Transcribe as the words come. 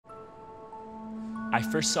I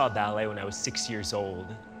first saw ballet when I was 6 years old.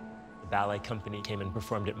 The ballet company came and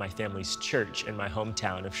performed at my family's church in my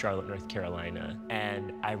hometown of Charlotte, North Carolina,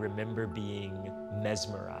 and I remember being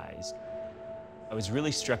mesmerized. I was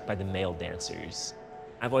really struck by the male dancers.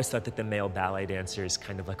 I've always thought that the male ballet dancer is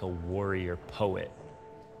kind of like a warrior poet,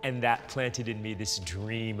 and that planted in me this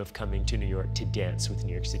dream of coming to New York to dance with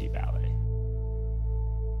New York City Ballet.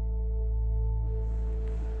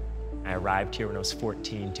 I arrived here when I was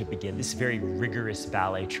 14 to begin this very rigorous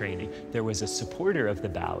ballet training. There was a supporter of the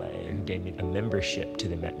ballet who gave me a membership to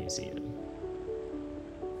the Met Museum.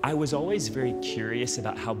 I was always very curious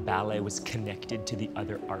about how ballet was connected to the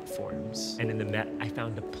other art forms. And in the Met, I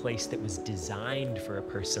found a place that was designed for a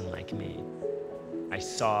person like me. I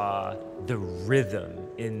saw the rhythm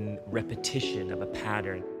in repetition of a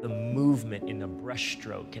pattern, the movement in a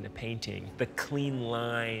brushstroke in a painting, the clean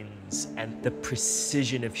lines and the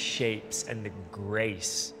precision of shapes and the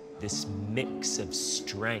grace, this mix of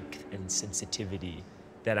strength and sensitivity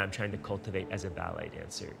that I'm trying to cultivate as a ballet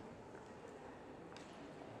dancer.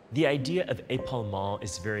 The idea of épaulement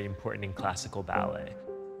is very important in classical ballet.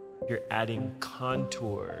 You're adding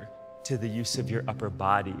contour to the use of your upper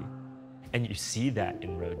body, and you see that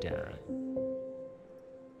in Rodin.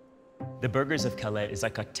 The Burghers of Calais is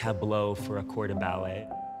like a tableau for a corps de ballet.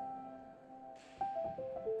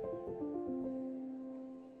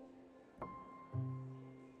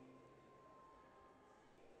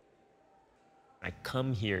 I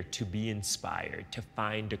come here to be inspired, to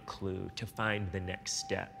find a clue, to find the next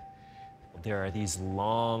step. There are these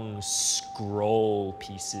long scroll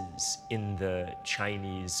pieces in the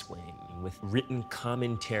Chinese wing with written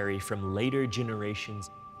commentary from later generations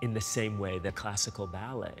in the same way that classical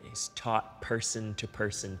ballet is taught person to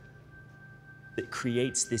person. It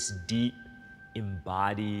creates this deep,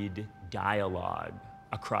 embodied dialogue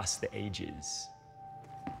across the ages.